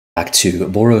Back to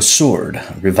Boros Sword,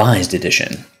 Revised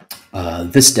Edition.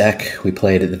 This deck we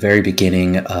played at the very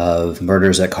beginning of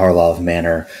Murders at Karlov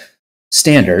Manor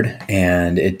Standard,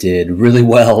 and it did really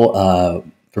well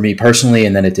for me personally,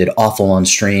 and then it did awful on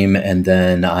stream, and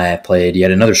then I played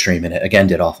yet another stream, and it again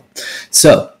did awful.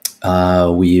 So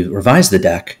we revised the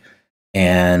deck,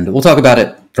 and we'll talk about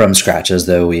it from scratch as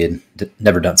though we had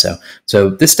never done so.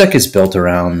 So this deck is built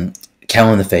around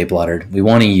Kellan the Fae-Blooded. We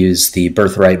want to use the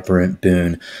Birthright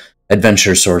Boon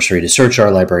Adventure Sorcery to search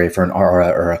our library for an aura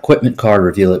or equipment card,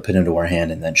 reveal it, put it into our hand,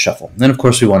 and then shuffle. And then, of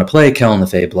course, we want to play Kellan the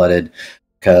Fae-Blooded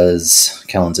because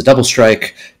Kellan's a double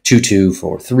strike, 2/2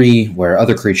 for 3, where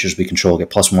other creatures we control get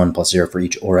 +1/+0 for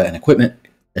each aura and equipment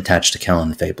attached to Kellan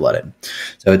the Fae-Blooded.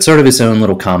 So it's sort of its own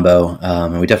little combo,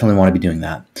 and we definitely want to be doing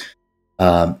that.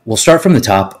 We'll start from the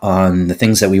top on the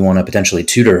things that we want to potentially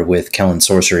tutor with Kellan's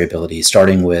sorcery ability,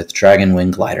 starting with Dragonwing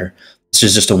Glider. This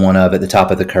is just a 1-of at the top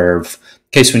of the curve,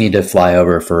 in case we need to fly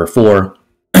over for 4.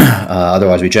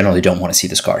 Otherwise, we generally don't want to see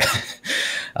this card.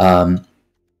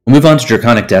 We'll move on to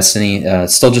Draconic Destiny.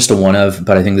 Still just a 1-of,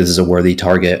 but I think this is a worthy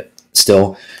target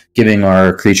still, giving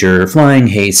our creature flying,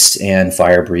 haste, and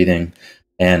fire breathing.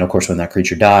 And of course, when that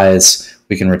creature dies,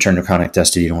 we can return Draconic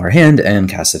Destiny to our hand and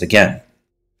cast it again.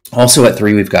 Also at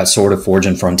 3, we've got Sword of Forge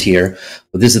and Frontier.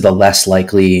 But this is the less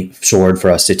likely sword for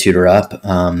us to tutor up.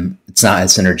 It's not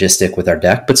as synergistic with our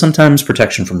deck, but sometimes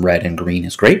protection from red and green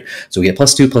is great. So we get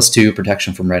 +2/+2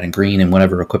 protection from red and green, and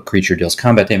whenever equipped creature deals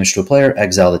combat damage to a player,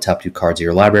 exile the top 2 cards of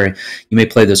your library. You may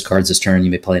play those cards this turn.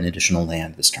 You may play an additional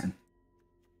land this turn.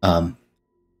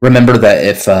 Remember that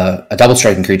if a double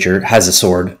striking creature has a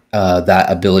sword, that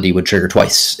ability would trigger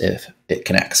twice if it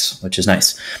connects, which is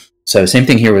nice. So same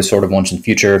thing here with Sword of Once and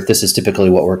Future. This is typically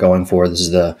what we're going for. This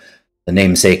is the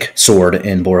namesake sword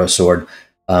in Boros Sword.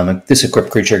 This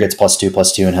equipped creature gets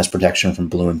 +2/+2 and has protection from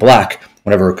blue and black.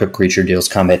 Whenever a equipped creature deals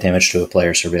combat damage to a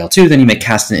player surveil 2, then you may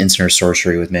cast an instant or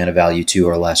sorcery with mana value 2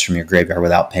 or less from your graveyard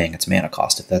without paying its mana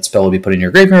cost. If that spell will be put in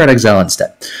your graveyard, exile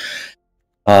instead.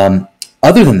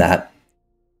 Other than that,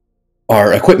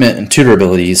 our equipment and tutor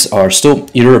abilities are still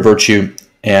Eater of Virtue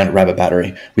and Rabbit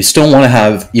Battery. We still want to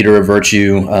have Eater of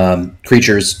Virtue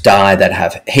creatures die that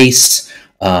have haste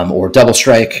or double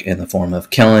strike in the form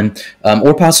of Kellan,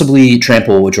 or possibly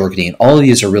Trample with Kadeen. All of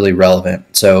these are really relevant.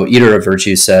 So Eater of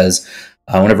Virtue says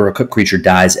whenever a equipped creature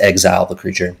dies, exile the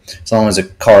creature. As long as a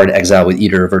card exiled with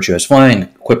Eater of Virtue has flying,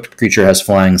 equipped creature has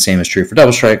flying, same is true for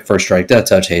double strike, first strike, death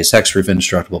touch, haste, hexproof,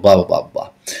 indestructible, blah, blah, blah, blah,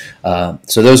 blah.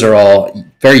 So those are all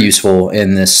very useful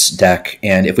in this deck,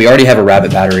 and if we already have a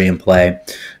Rabbit Battery in play,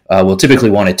 we'll typically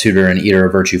want to tutor an Eater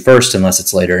of Virtue first, unless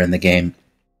it's later in the game.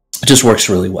 It just works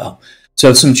really well.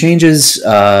 So some changes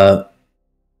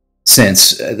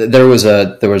since there was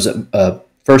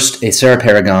first a Sarah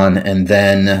Paragon and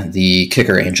then the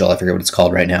Kicker Angel. I forget what it's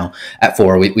called right now. At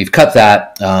 4, we've cut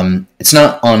that. It's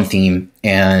not on theme,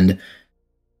 and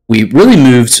we really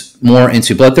moved more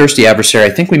into Bloodthirsty Adversary.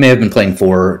 I think we may have been playing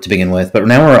 4 to begin with, but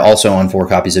now we're also on 4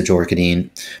 copies of Kadeen.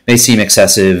 May seem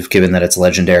excessive given that it's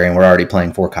legendary and we're already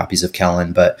playing 4 copies of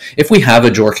Kellan, but if we have a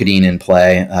Kadeen in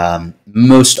play,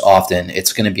 most often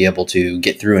it's going to be able to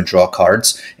get through and draw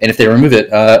cards, and if they remove it,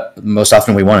 most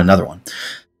often we want another one.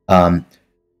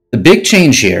 The big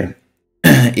change here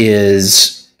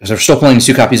is, we're still playing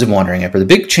 2 copies of Wandering Emperor, the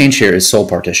big change here is Soul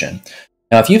Partition.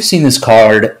 Now, if you've seen this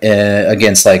card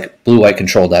against like blue-white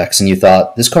control decks and you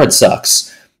thought, this card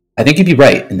sucks, I think you'd be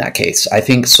right in that case. I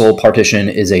think Soul Partition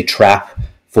is a trap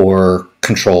for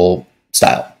control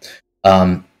style.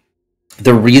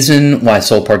 The reason why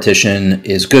Soul Partition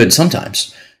is good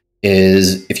sometimes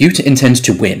is if you intend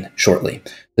to win shortly.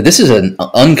 But this is an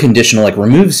unconditional, like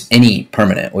removes any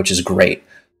permanent, which is great.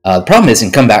 The problem is it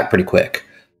can come back pretty quick.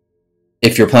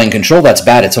 If you're playing control, that's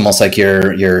bad. It's almost like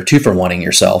you're 2-for-1ing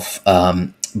yourself.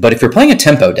 But if you're playing a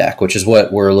tempo deck, which is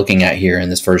what we're looking at here in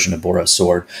this version of Boros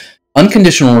Sword,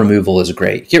 unconditional removal is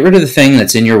great. Get rid of the thing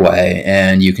that's in your way,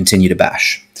 and you continue to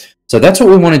bash. So that's what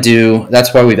we want to do.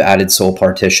 That's why we've added Soul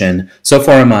Partition. So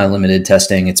far in my limited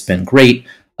testing, it's been great.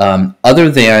 Other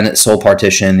than Soul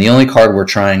Partition, the only card we're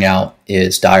trying out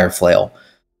is Dire Flail.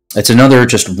 It's another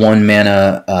just 1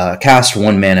 mana cast,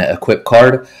 1 mana equip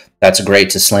card. That's great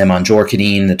to slam on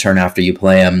Kadeen the turn after you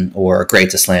play him, or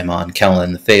great to slam on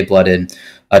Kellan the Fae-Blooded.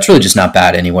 It's really just not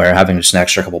bad anywhere, having just an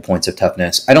extra couple points of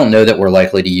toughness. I don't know that we're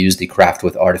likely to use the Craft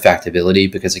with Artifact ability,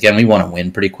 because again, we want to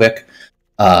win pretty quick.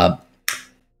 But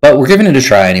we're giving it a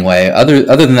try anyway. Other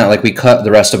than that, like we cut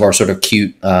the rest of our sort of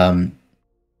cute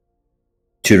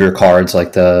tutor cards,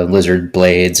 like the Lizard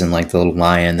Blades and like the little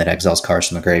lion that exiles cards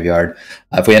from the graveyard.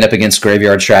 If we end up against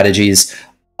graveyard strategies,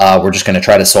 we're just going to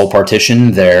try to Soul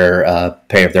Partition their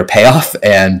payoff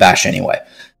and bash anyway.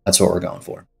 That's what we're going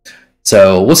for.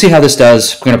 So we'll see how this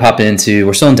does. We're going to pop into,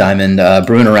 we're still in Diamond,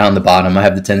 brewing around the bottom. I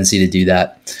have the tendency to do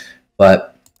that,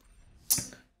 but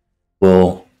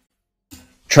we'll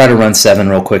try to run 7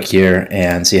 real quick here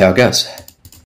and see how it goes.